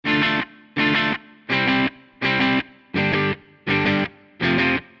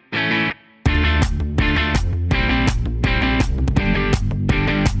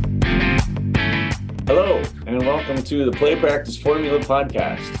welcome to the Play Practice Formula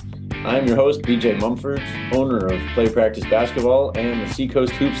Podcast. I'm your host, BJ Mumford, owner of Play Practice Basketball and the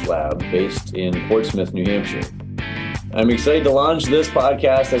Seacoast Hoops Lab based in Portsmouth, New Hampshire. I'm excited to launch this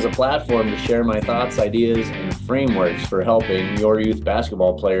podcast as a platform to share my thoughts, ideas, and frameworks for helping your youth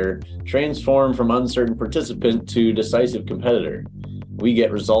basketball player transform from uncertain participant to decisive competitor. We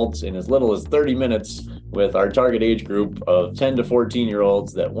get results in as little as 30 minutes with our target age group of 10 to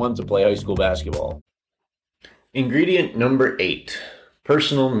 14-year-olds that want to play high school basketball. Ingredient number 8,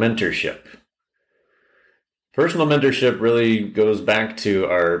 personal mentorship. Personal mentorship really goes back to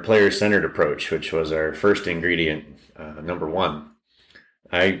our player-centered approach, which was our first ingredient, number 1.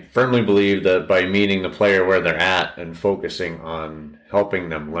 I firmly believe that by meeting the player where they're at and focusing on helping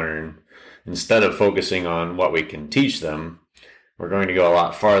them learn, instead of focusing on what we can teach them, we're going to go a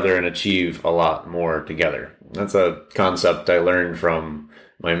lot farther and achieve a lot more together. That's a concept I learned from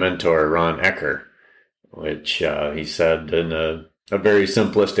my mentor, Ron Ecker, which he said in a very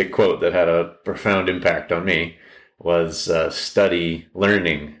simplistic quote that had a profound impact on me, was study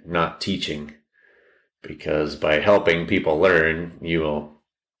learning, not teaching. Because by helping people learn, you will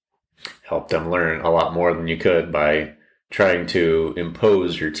help them learn a lot more than you could by trying to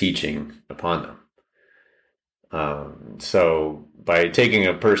impose your teaching upon them. So by taking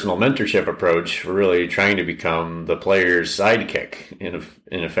a personal mentorship approach, we're really trying to become the player's sidekick,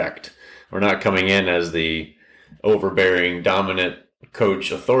 in effect. We're not coming in as the overbearing, dominant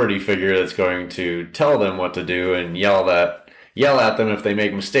coach authority figure that's going to tell them what to do and yell at them if they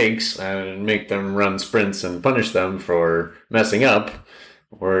make mistakes and make them run sprints and punish them for messing up.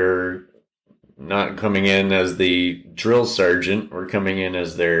 We're not coming in as the drill sergeant. We're coming in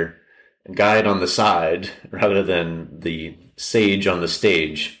as their guide on the side rather than the sage on the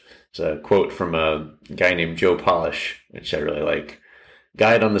stage. It's a quote from a guy named Joe Polish, which I really like.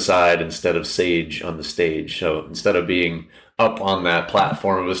 Guide on the side instead of sage on the stage. So instead of being up on that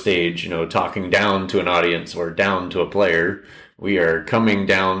platform of a stage, talking down to an audience or down to a player, we are coming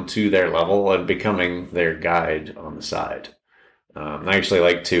down to their level and becoming their guide on the side. I actually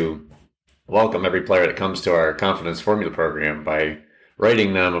like to welcome every player that comes to our Confidence Formula program by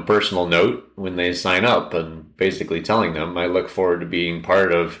writing them a personal note when they sign up and basically telling them, I look forward to being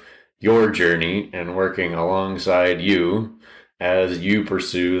part of your journey and working alongside you as you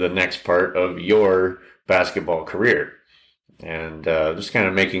pursue the next part of your basketball career. And just kind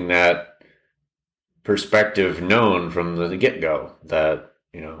of making that perspective known from the get-go that,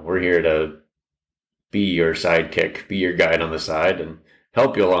 we're here to be your sidekick, be your guide on the side, and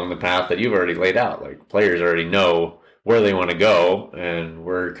help you along the path that you've already laid out. Like, players already know where they want to go, and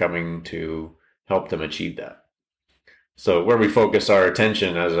we're coming to help them achieve that. So where we focus our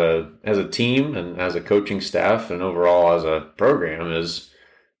attention as a team and as a coaching staff and overall as a program is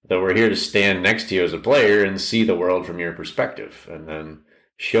that we're here to stand next to you as a player and see the world from your perspective and then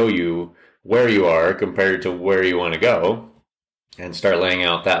show you where you are compared to where you want to go and start laying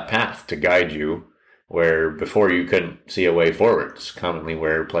out that path to guide you where before you couldn't see a way forward. It's commonly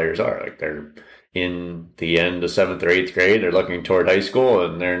where players are. Like, they're in the end of 7th or 8th grade, they're looking toward high school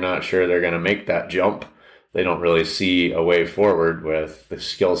and they're not sure they're going to make that jump. They don't really see a way forward with the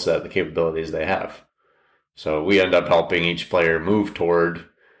skill set, the capabilities they have. So we end up helping each player move toward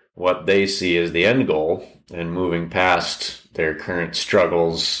what they see as the end goal and moving past their current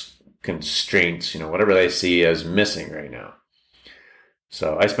struggles, constraints, whatever they see as missing right now.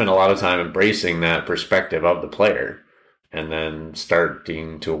 So I spend a lot of time embracing that perspective of the player and then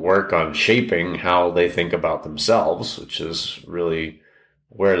starting to work on shaping how they think about themselves, which is really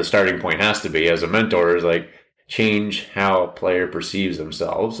where the starting point has to be as a mentor, is like change how a player perceives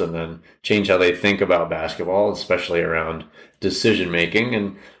themselves and then change how they think about basketball, especially around decision making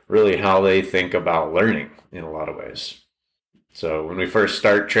and really how they think about learning in a lot of ways. So when we first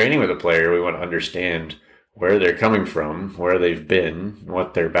start training with a player, we want to understand where they're coming from, where they've been,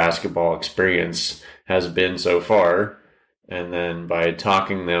 what their basketball experience has been so far. And then by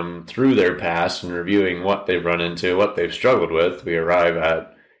talking them through their past and reviewing what they've run into, what they've struggled with, we arrive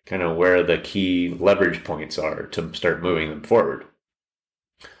at kind of where the key leverage points are to start moving them forward.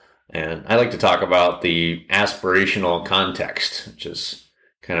 And I like to talk about the aspirational context, which is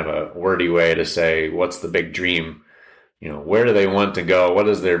kind of a wordy way to say, what's the big dream? Where do they want to go? What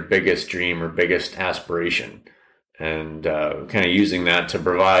is their biggest dream or biggest aspiration? And kind of using that to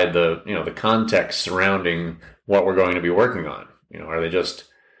provide the context surrounding what we're going to be working on. Are they just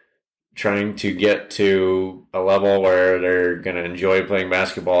trying to get to a level where they're going to enjoy playing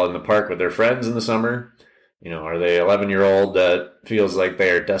basketball in the park with their friends in the summer? Are they 11-year-old that feels like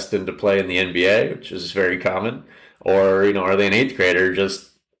they are destined to play in the NBA, which is very common? Or, are they an 8th grader just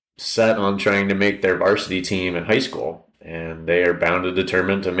set on trying to make their varsity team in high school, and they are bound and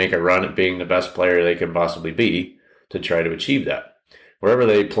determined to make a run at being the best player they can possibly be to try to achieve that. Wherever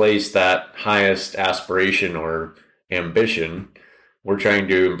they place that highest aspiration or ambition, we're trying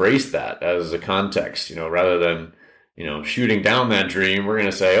to embrace that as a context, rather than, shooting down that dream. We're going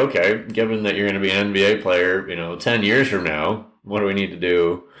to say, okay, given that you're going to be an NBA player, 10 years from now, what do we need to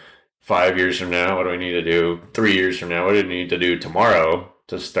do? 5 years from now, what do we need to do? 3 years from now, what do we need to do tomorrow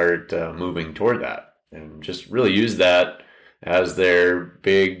to start moving toward that? And just really use that as their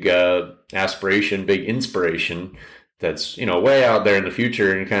big aspiration, big inspiration that's, way out there in the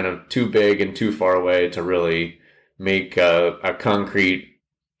future and kind of too big and too far away to really make a concrete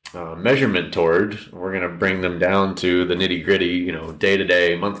measurement toward. We're going to bring them down to the nitty gritty, day to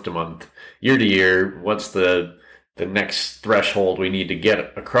day, month to month, year to year. What's the next threshold we need to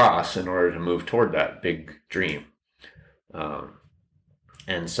get across in order to move toward that big dream?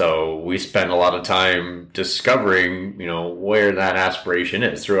 And so we spend a lot of time discovering, where that aspiration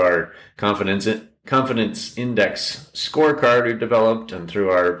is through our confidence index scorecard we've developed, and through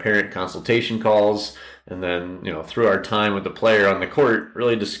our parent consultation calls, and then, through our time with the player on the court,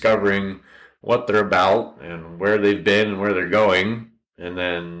 really discovering what they're about and where they've been and where they're going, and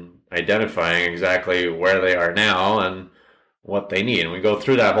then identifying exactly where they are now and what they need. And we go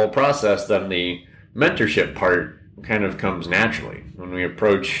through that whole process, then the mentorship part kind of comes naturally when we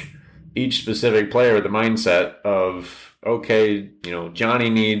approach each specific player with the mindset of, okay, Johnny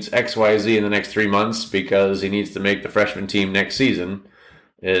needs XYZ in the next 3 months because he needs to make the freshman team next season.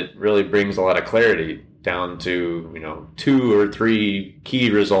 It really brings a lot of clarity down to, 2 or 3 key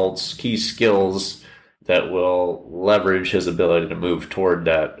results, key skills that will leverage his ability to move toward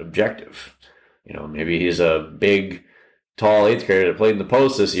that objective. Maybe he's a big, tall 8th grader that played in the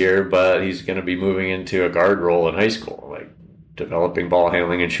post this year, but he's going to be moving into a guard role in high school. Like, developing ball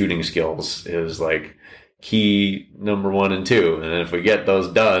handling and shooting skills is like key number 1 and 2. And if we get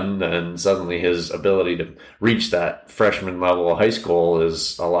those done, then suddenly his ability to reach that freshman level of high school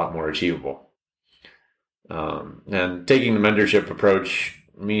is a lot more achievable. And taking the mentorship approach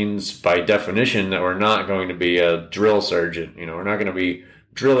means by definition that we're not going to be a drill sergeant. We're not going to be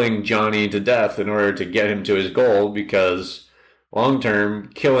drilling Johnny to death in order to get him to his goal, because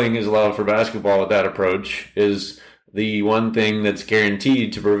long-term, killing his love for basketball with that approach is the one thing that's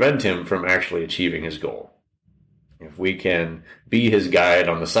guaranteed to prevent him from actually achieving his goal. If we can be his guide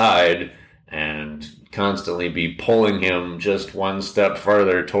on the side and constantly be pulling him just one step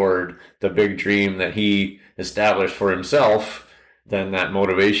farther toward the big dream that he established for himself, then that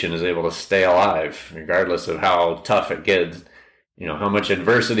motivation is able to stay alive, regardless of how tough it gets, how much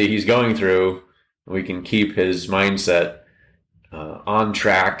adversity he's going through. We can keep his mindset on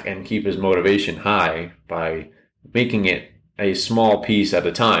track and keep his motivation high by making it a small piece at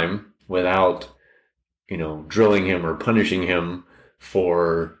a time without, drilling him or punishing him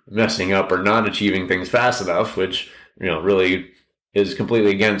for messing up or not achieving things fast enough, which, really is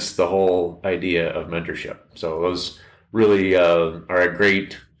completely against the whole idea of mentorship. So those really are a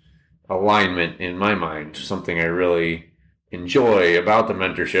great alignment in my mind. Something I really enjoy about the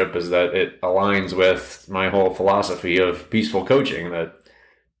mentorship is that it aligns with my whole philosophy of peaceful coaching, that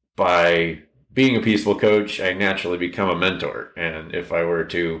by being a peaceful coach, I naturally become a mentor. And if I were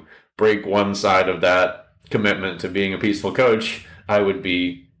to break one side of that commitment to being a peaceful coach, I would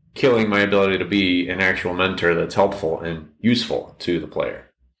be killing my ability to be an actual mentor that's helpful and useful to the player.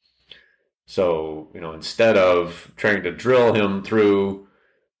 So, instead of trying to drill him through,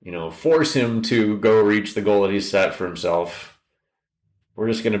 force him to go reach the goal that he's set for himself, we're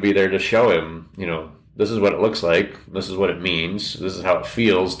just going to be there to show him, this is what it looks like. This is what it means. This is how it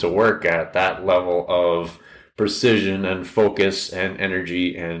feels to work at that level of precision and focus and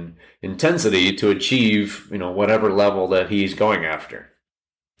energy and intensity to achieve, whatever level that he's going after.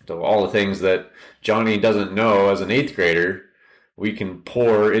 So all the things that Johnny doesn't know as an 8th grader, we can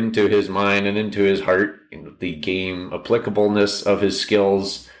pour into his mind and into his heart, the game applicableness of his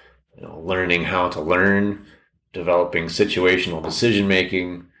skills, learning how to learn, developing situational decision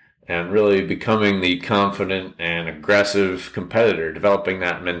making, and really becoming the confident and aggressive competitor, developing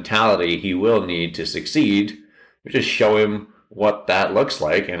that mentality he will need to succeed. We just show him what that looks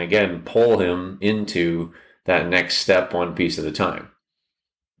like, and again, pull him into that next step one piece at a time.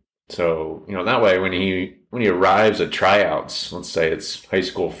 So, that way when he arrives at tryouts, let's say it's high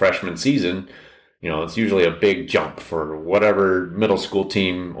school freshman season, it's usually a big jump for whatever middle school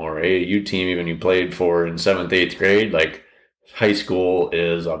team or AAU team even you played for in 7th, 8th grade. Like, high school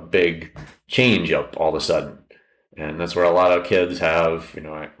is a big change up all of a sudden. And that's where a lot of kids have,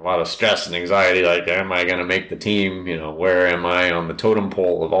 a lot of stress and anxiety. Like, am I going to make the team? Where am I on the totem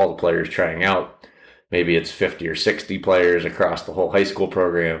pole of all the players trying out? Maybe it's 50 or 60 players across the whole high school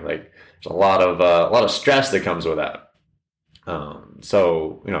program. Like, there's a lot of stress that comes with that.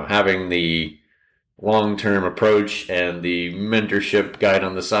 So, having the long-term approach and the mentorship guide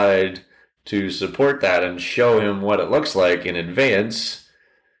on the side to support that and show him what it looks like in advance.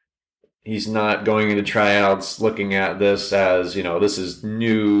 He's not going into tryouts looking at this as, this is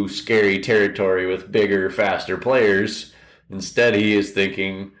new, scary territory with bigger, faster players. Instead, he is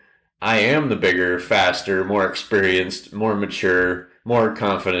thinking, I am the bigger, faster, more experienced, more mature, more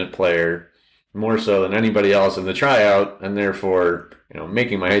confident player, more so than anybody else in the tryout, and therefore,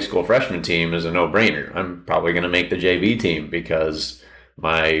 making my high school freshman team is a no-brainer. I'm probably going to make the JV team because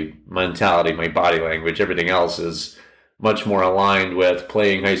my mentality, my body language, everything else is much more aligned with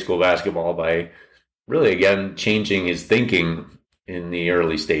playing high school basketball by really, again, changing his thinking in the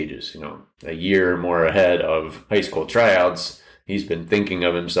early stages. A year or more ahead of high school tryouts, he's been thinking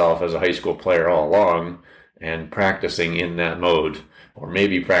of himself as a high school player all along and practicing in that mode, or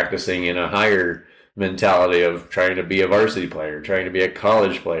maybe practicing in a higher mentality of trying to be a varsity player, trying to be a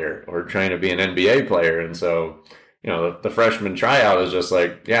college player, or trying to be an NBA player. And so, the freshman tryout is just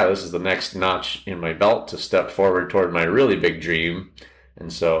like, yeah, this is the next notch in my belt to step forward toward my really big dream.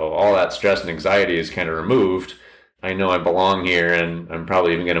 And so all that stress and anxiety is kind of removed. I know I belong here, and I'm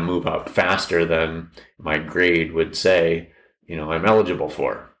probably even going to move up faster than my grade would say, I'm eligible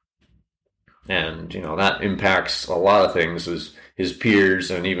for. And, that impacts a lot of things. His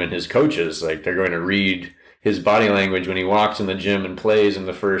peers and even his coaches, like, they're going to read his body language when he walks in the gym and plays in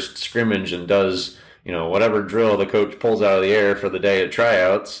the first scrimmage and does, whatever drill the coach pulls out of the air for the day at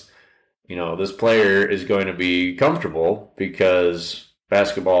tryouts. This player is going to be comfortable because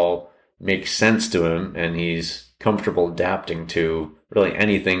basketball makes sense to him, and he's comfortable adapting to really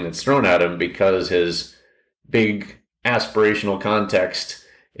anything that's thrown at him because his big aspirational context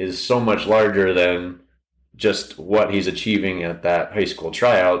is so much larger than just what he's achieving at that high school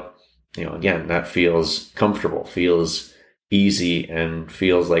tryout. Again, that feels comfortable, feels easy, and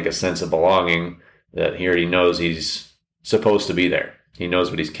feels like a sense of belonging that he already knows he's supposed to be there. He knows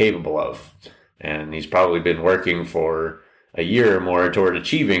what he's capable of. And he's probably been working for a year or more toward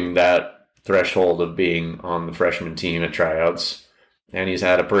achieving that threshold of being on the freshman team at tryouts. And he's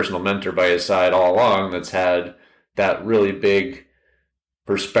had a personal mentor by his side all along that's had that really big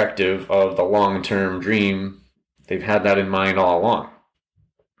perspective of the long-term dream. They've had that in mind all along.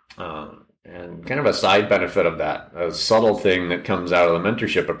 And kind of a side benefit of that, a subtle thing that comes out of the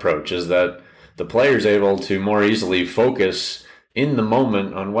mentorship approach, is that the player's able to more easily focus in the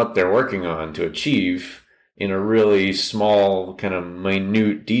moment on what they're working on to achieve in a really small, kind of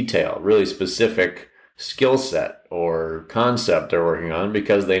minute detail, really specific skill set or concept they're working on,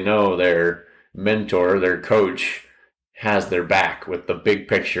 because they know their mentor, their coach, has their back with the big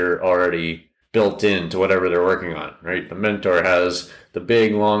picture already built into whatever they're working on, right? The mentor has the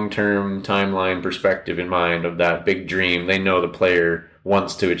big long-term timeline perspective in mind of that big dream they know the player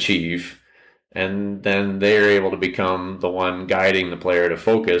wants to achieve. And then they're able to become the one guiding the player to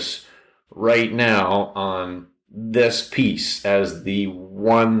focus right now on this piece as the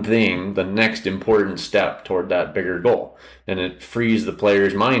one thing, the next important step toward that bigger goal. And it frees the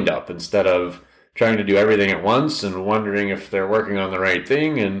player's mind up instead of trying to do everything at once and wondering if they're working on the right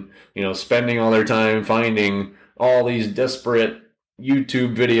thing and, spending all their time finding all these disparate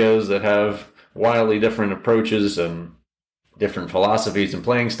YouTube videos that have wildly different approaches and different philosophies and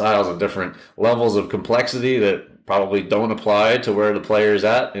playing styles and different levels of complexity that probably don't apply to where the player is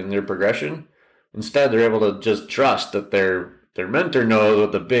at in their progression. Instead, they're able to just trust that their mentor knows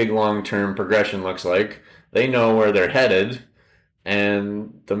what the big long-term progression looks like. They know where they're headed,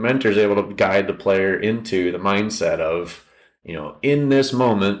 and the mentor is able to guide the player into the mindset of, in this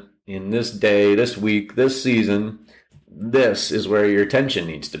moment, in this day, this week, this season, this is where your attention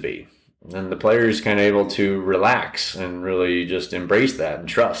needs to be. And the player is kind of able to relax and really just embrace that and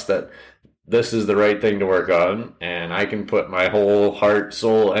trust that this is the right thing to work on, and I can put my whole heart,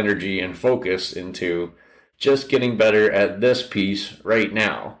 soul, energy, and focus into just getting better at this piece right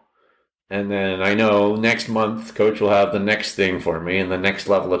now. And then I know next month, coach will have the next thing for me and the next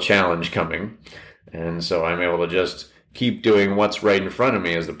level of challenge coming. And so I'm able to just keep doing what's right in front of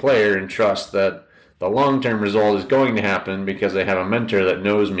me as the player and trust that the long-term result is going to happen because I have a mentor that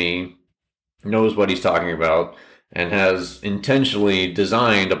knows me, knows what he's talking about, and has intentionally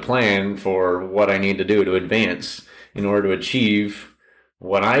designed a plan for what I need to do to advance in order to achieve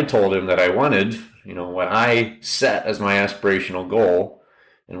what I told him that I wanted, what I set as my aspirational goal,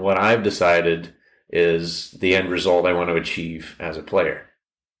 and what I've decided is the end result I want to achieve as a player.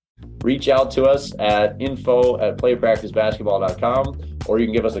 Reach out to us at info@playpracticebasketball.com, or you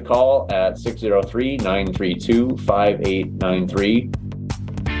can give us a call at 603-932-5893.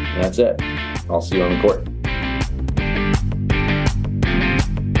 And that's it. I'll see you on the court.